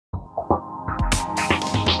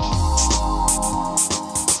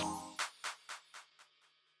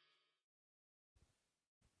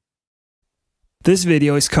This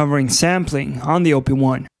video is covering sampling on the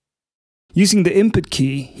OP-1. Using the input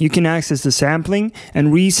key, you can access the sampling and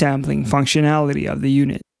resampling functionality of the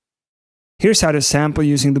unit. Here's how to sample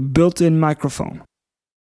using the built-in microphone.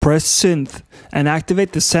 Press Synth and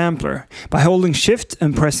activate the sampler by holding Shift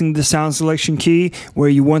and pressing the sound selection key where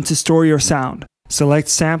you want to store your sound. Select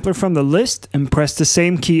Sampler from the list and press the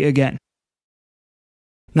same key again.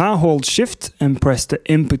 Now hold Shift and press the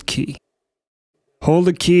input key. Hold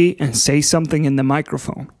the key and say something in the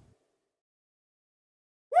microphone.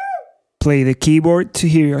 Play the keyboard to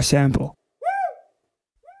hear your sample.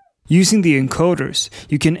 Using the encoders,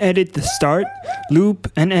 you can edit the start,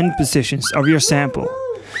 loop, and end positions of your sample.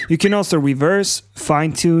 You can also reverse,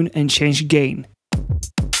 fine-tune, and change gain.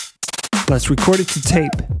 Let's record it to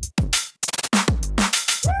tape.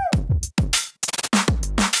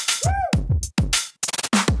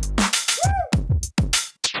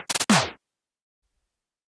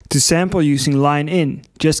 To sample using line in,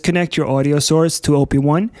 just connect your audio source to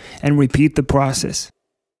OP-1 and repeat the process.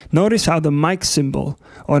 Notice how the mic symbol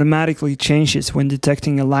automatically changes when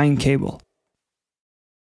detecting a line cable.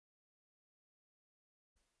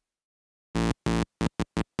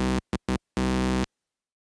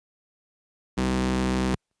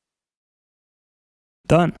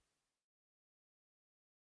 Done.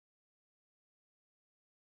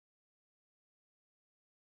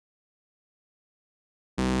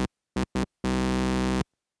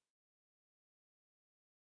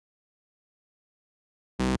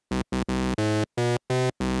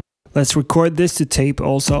 Let's record this to tape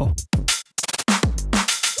also.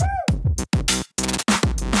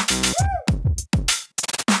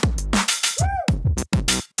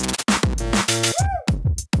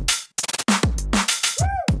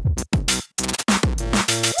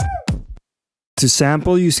 To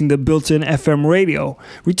sample using the built-in FM radio,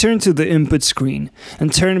 return to the input screen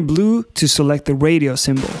and turn blue to select the radio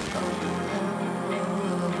symbol.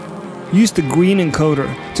 Use the green encoder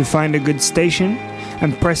to find a good station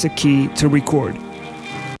and press a key to record.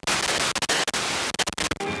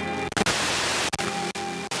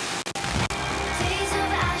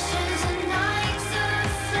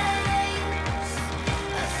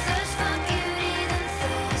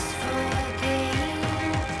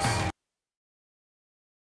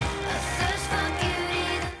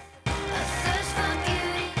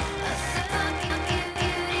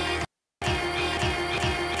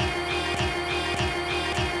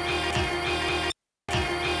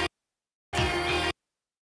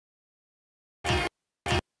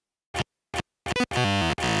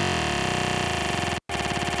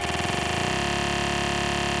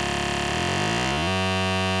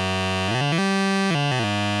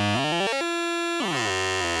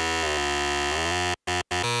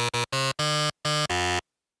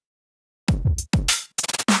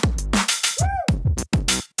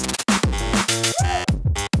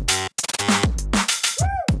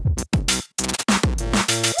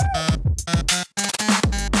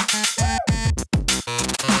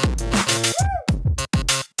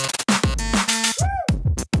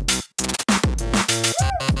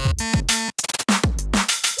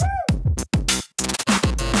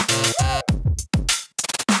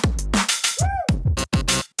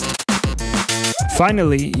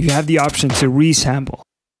 Finally, you have the option to resample.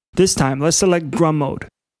 This time, let's select drum mode.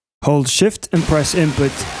 Hold Shift and press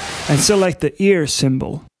Input and select the ear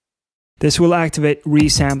symbol. This will activate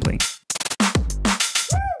resampling.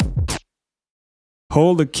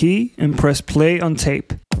 Hold the key and press play on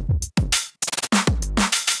tape.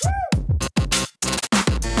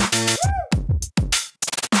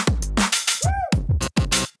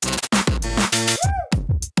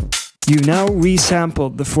 You now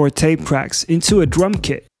resampled the 4 tape tracks into a drum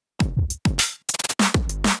kit.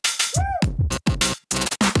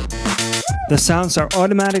 The sounds are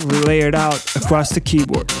automatically layered out across the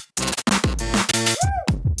keyboard.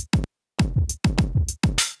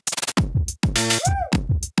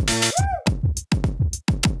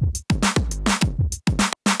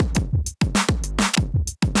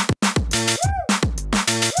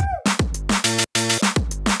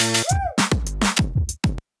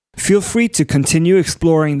 Feel free to continue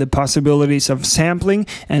exploring the possibilities of sampling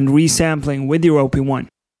and resampling with your OP-1.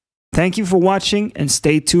 Thank you for watching and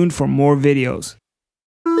stay tuned for more videos.